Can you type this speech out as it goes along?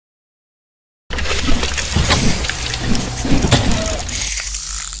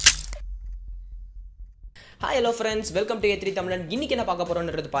Hi hello friends, welcome to A3 Tamlan. இன்னைக்கு என்ன பார்க்க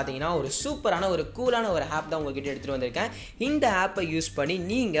போறோம்ன்றது பாத்தீங்கன்னா ஒரு சூப்பரான ஒரு கூலான ஒரு ஆப் தான் உங்களுக்கு எடுத்துட்டு வந்திருக்கேன். இந்த ஆப்பை யூஸ் பண்ணி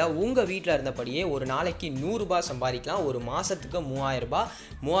நீங்க உங்க வீட்ல இருந்தபடியே ஒரு நாளைக்கு 100 ரூபாய் சம்பாதிக்கலாம். ஒரு மாசத்துக்கு 3000 ரூபாய்,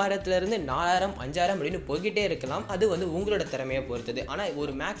 3000ல இருந்து 4000, 5000 அப்படினு போயிட்டே இருக்கலாம். அது வந்து உங்களோட திறமையை பொறுத்தது. ஆனா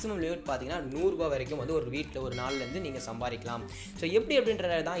ஒரு மேக்ஸिमम லிமிட் பாத்தீங்கன்னா 100 ரூபாய் வரைக்கும் வந்து ஒரு வீட்ல ஒரு நாள்ல இருந்து நீங்க சம்பாதிக்கலாம். சோ எப்படி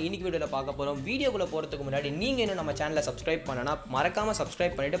அப்படின்றத தான் இன்னைக்கு வீடியோல பார்க்க போறோம். வீடியோக்குள்ள போறதுக்கு முன்னாடி நீங்க இன்னும் நம்ம சேனலை சப்ஸ்கிரைப் பண்ணனா மறக்காம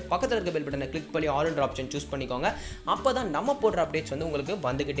சப்ஸ்கிரைப் பண்ணிட்டு பக்கத்துல இருக்க பெல் பட்டனை கிளிக் பண்ணி ஆல் என்ற ஆப்ஷன் சூஸ் பண்ணிக்கோங்க. அப்பதான் நம்ம போடுற அப்டேட்ஸ் வந்து உங்களுக்கு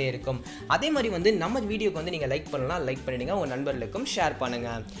வந்துகிட்டே இருக்கும். அதே மாதிரி வந்து நம்ம வீடியோக்கு வந்து நீங்க லைக் பண்ணலாம், லைக் பண்ணிடுங்க, உங்க நண்பர்களுக்கும் ஷேர் பண்ணுங்க.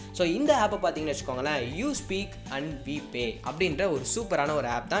 சோ இந்த ஆப்பை பாத்தீங்கன்னு வெச்சுக்கோங்களேன், you speak and we pay அப்படின்ற ஒரு சூப்பரான ஒரு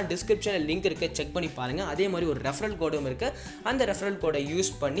ஆப் தான். டிஸ்கிரிப்ஷன்ல லிங்க் இருக்கு, செக் பண்ணி பாருங்க. அதே மாதிரி ஒரு ரெஃபரல் கோடும் இருக்கு. அந்த ரெஃபரல் கோடை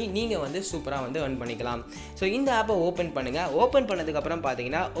யூஸ் பண்ணி நீங்க வந்து சூப்பரா வந்து earn பண்ணிக்கலாம். சோ இந்த ஆப்பை ஓபன் பண்ணுங்க. ஓபன் பண்ணதுக்கு அப்புறம்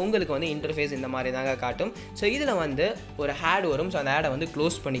பாத்தீங்கன்னா உங்களுக்கு வந்து இன்டர்ஃபேஸ் இந்த மாதிரி தாங்க காட்டும். சோ இதுல வந்து ஒரு ஆட் வரும். சோ அந்த ஆடை வந்து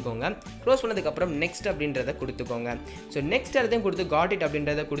க்ளோஸ் பண்ணிக்கோங்க. க்ளோஸ் பண்ணதுக்கு அப்புறம் நெக்ஸ்ட் அப்படின்றத கொடுத்துக்கோங்க. சோ நெக்ஸ்ட் எல்லாத்தையும் கொடுத்து காட் இட்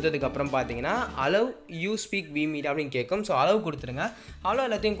அப்படின்றத கொடுத்ததுக்கு அப்புறம் பாத்தீங்கன்னா allow you speak we meet அப்படின்னு கேட்கும். சோ அலோவ் கொடுத்துருங்க. அலோவ்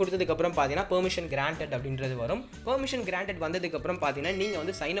எல்லாத்தையும் கொடுத்ததுக்கு அப்புறம் பாத்தீங்கன்னா பெர்மிஷன் கிராண்டட் அப்படின்றது வரும். பெர்மிஷன் கிராண்டட் வந்ததுக்கு அப்புறம் பாத்தீங்கன்னா நீங்க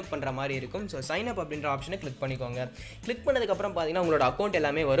வந்து சைன் அப் பண்ற மாதிரி இருக்கும். சோ சைன் அப் அப்படின்ற ஆப்ஷனை கிளிக் பண்ணிக்கோங்க. கிளிக் பண்ணதுக்கு அப்புறம் பாத்தீங்கன்னா உங்களோட அக்கௌண்ட்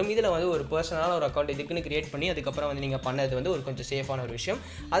எல்லாமே வரும். இதுல வந்து ஒரு பர்சனலான ஒரு அக்கௌண்ட் இதுக்குன்னு கிரியேட் பண்ணி அதுக்கப்புறம் வந்து நீங்க பண்ணது வந்து ஒரு கொஞ்சம் சேஃபான ஒரு விஷயம்.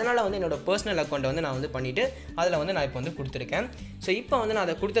 அதனால வந்து என்னோட பர்சனல் அக்கௌண்ட் வந்து நான் வந்து பண்ணிட்டு அதில் வந்து நான் இப்போ வந்து கொடுத்துருக்கேன். ஸோ இப்போ வந்து நான்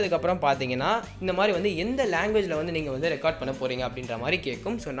அதை கொடுத்ததுக்கப்புறம் பார்த்தீங்கன்னா இந்த மாதிரி வந்து எந்த லாங்குவேஜில் வந்து நீங்கள் வந்து ரெக்கார்ட் பண்ண போகிறீங்க அப்படின்ற மாதிரி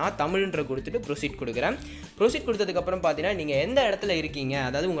கேட்கும். ஸோ நான் தமிழ்ன்ற கொடுத்துட்டு ப்ரொசீட் கொடுக்குறேன். ப்ரொசீட் கொடுத்ததுக்கப்புறம் பார்த்தீங்கன்னா நீங்கள் எந்த இடத்துல இருக்கீங்க,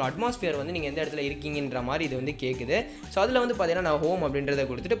 அதாவது உங்கள் அட்மாஸ்பியர் வந்து நீங்கள் எந்த இடத்துல இருக்கீங்கன்ற மாதிரி இது வந்து கேட்குது. ஸோ அதில் வந்து பார்த்தீங்கன்னா நான் ஹோம் அப்படின்றத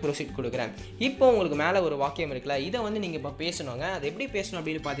கொடுத்துட்டு ப்ரொசீட் கொடுக்குறேன். இப்போ உங்களுக்கு மேலே ஒரு வாக்கியம் இருக்குல்ல, இதை வந்து நீங்கள் இப்போ பேசணுங்க. அது எப்படி பேசணும்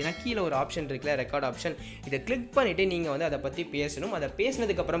அப்படின்னு பார்த்தீங்கன்னா கீழே ஒரு ஆப்ஷன் இருக்குல்ல, ரெக்கார்ட் ஆப்ஷன். இதை கிளிக் பண்ணிவிட்டு நீங்கள் வந்து அதை பற்றி பேசணும். அதை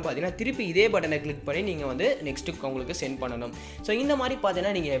பேசினதுக்கப்புறம் பார்த்தீங்கன்னா திருப்பி இதே பட்டனை கிளிக் பண்ணி நீங்கள் வந்து நெக்ஸ்ட்டுக்கு உங்களுக்கு சென்ட் பண்ணணும். ஸோ இந்த மாதிரி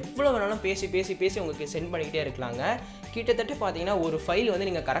பார்த்தீங்கன்னா நீங்கள் எவ்வளோ வேணாலும் பேசி உங்களுக்கு சென்ட் பண்ணிக்கிட்டே இருக்கலாங்க. கிட்டத்தட்ட பார்த்தீங்கன்னா ஒரு ஃபைல் வந்து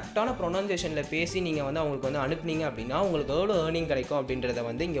நீங்கள் கரெக்டான ப்ரொனன்சியேஷனில் பேசி நீங்கள் வந்து அவங்களுக்கு வந்து அனுப்புனீங்க அப்படின்னா உங்களுக்கு எவ்வளோ ஏர்னிங் கிடைக்கும் அப்படின்றத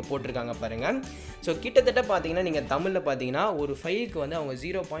வந்து இங்கே போட்டிருக்காங்க பாருங்கள். ஸோ கிட்டத்தட்ட பார்த்தீங்கன்னா நீங்கள் தமிழில் பார்த்தீங்கன்னா ஒரு ஃபைலுக்கு வந்து அவங்க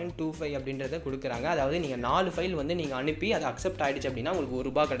 0.25 அப்படின்றத கொடுக்குறாங்க. அதாவது நீங்கள் 4 ஃபைல் வந்து நீங்கள் அனுப்பி அதை அக்செப்ட் ஆகிடுச்சு அப்படின்னா உங்களுக்கு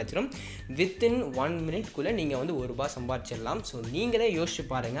 ₹1 கிடச்சிரும். வித்தின் 1 மினிட்குள்ளே நீங்கள் வந்து ₹1 சம்பாதிச்சிடலாம். ஸோ நீங்களே யோசிச்சு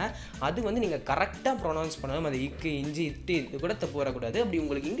பாருங்கள். அது வந்து நீங்கள் கரெக்டாக ப்ரொனவுன்ஸ் பண்ணணும். அது இக்கு இஞ்சி இட்டு இது கூட தப்பு வரக்கூடாது. அப்படி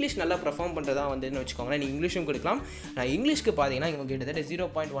உங்களுக்கு இங்கிலீஷ் நல்லா பர்ஃபார்ம் பண்ணுறதா வந்துன்னு வச்சுக்கோங்களேன், நீங்கள் இங்கிலீஷும் கொடுக்கலாம். நான் இங்கிலீஷ்க்கு பார்த்தீங்கன்னா இவங்க கிட்டத்தட்ட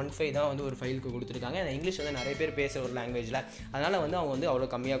 0.15 தான் வந்து ஒரு ஃபைலுக்கு கொடுத்துருக்காங்க. ஏன்னா இங்கிலீஷ் வந்து நிறைய பேர் பேசுகிற ஒரு லாங்குவேஜில், அதனால் வந்து அவங்க வந்து அவ்வளோ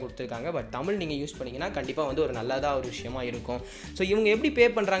கம்மியாக கொடுத்துருக்காங்க. பட் தமிழ் நீங்கள் யூஸ் பண்ணிங்கன்னா கண்டிப்பாக வந்து ஒரு நல்லதாக ஒரு விஷயமா இருக்கும். ஸோ இவங்க எப்படி பே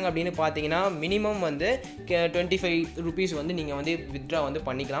பண்ணுறாங்க அப்படின்னு பார்த்தீங்கன்னா மினிமம் வந்து 25 ரூபீஸ் வந்து நீங்கள் வந்து வித்ட்ரா வந்து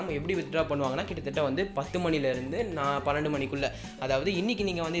பண்ணிக்கலாம். எப்படி வித்ட்ரா பண்ணுவாங்கன்னா கிட்டத்தட்ட வந்து 10 மணிலேருந்து 12 மணிக்குள்ளே, அதாவது இன்றைக்கி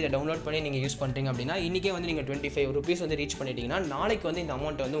நீங்கள் வந்து இதை டவுன்லோட் பண்ணி நீங்கள் யூஸ் பண்ணுறீங்க அப்படின்னா இன்றைக்கே வந்து நீங்கள் 25 ரூபீஸ் வந்து ரீச் பண்ணிட்டீங்கன்னா நாளைக்கு வந்து இந்த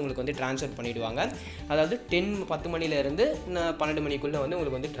அமௌண்ட் வந்து உங்களுக்கு வந்து ட்ரான்ஸ்ஃபர் பண்ணிவிடுவாங்க. அதாவது 10 மணிலேருந்து 12 மணிக்குள்ளே வந்து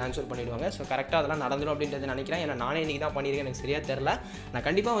உங்களுக்கு வந்து ட்ரான்ஸ்ஃபர் பண்ணிவிடுவாங்க. ஸோ கரெக்டாக அதெல்லாம் நடந்துடும் அப்படின்றத நினைக்கிறேன். ஏன்னா நானே இன்றைக்கி தான் பண்ணியிருக்கேன், எனக்கு சரியாக தெரில. நான்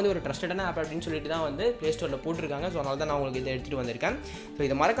கண்டிப்பாக வந்து ஒரு ட்ரஸ்டடான ஆப் அப்படின்னு சொல்லிட்டு தான் வந்து ப்ளே ஸ்டோரில் போட்டிருக்காங்க. ஸோ அதனால தான் நான் உங்களுக்கு இதை எடுத்துகிட்டு வந்திருக்கேன். ஸோ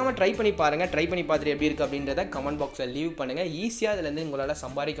இதை மறக்காமல் ட்ரை பண்ணி பாருங்கள். ட்ரை பண்ணி பார்த்துட்டு எப்படி இருக்குது அப்படின்றத கமெண்ட் பாக்ஸில் லீவ் பண்ணுங்கள். ஈஸியாக இதுலேருந்து உங்களால்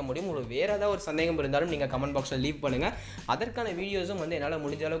சம்பாதிக்க முடியும். உங்களுக்கு வேறு ஏதாவது ஒரு சந்தேகம் இருந்தாலும் நீங்கள் கமெண்ட் பாக்ஸில் லீவ் பண்ணுங்கள். அதற்கான வீடியோஸும் வந்து என்னால்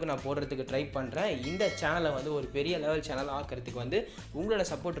முடிஞ்ச அளவுக்கு நான் போடுறதுக்கு ட்ரை பண்ணுறேன். இந்த சேனலை வந்து ஒரு பெரிய லெவல் சேனல் ஆக்கிறதுக்கு வந்து உங்களோட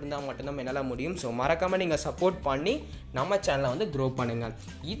சப்போர்ட் இருந்தால் மட்டும்தான் என்னால் முடியும். ஸோ மறக்காமல் நீங்கள் சப்போர்ட் பண்ணி நம்ம சேனலை வந்து க்ரோ பண்ணுங்கள்.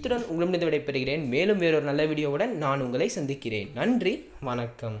 இத்துடன் உங்களிடம் விடைபெறுகிறேன். மேலும் வேறொரு நல்ல வீடியோவுடன் நான் உங்களை சந்திக்கிறேன். நன்றி,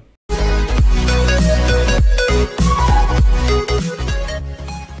 வணக்கம்.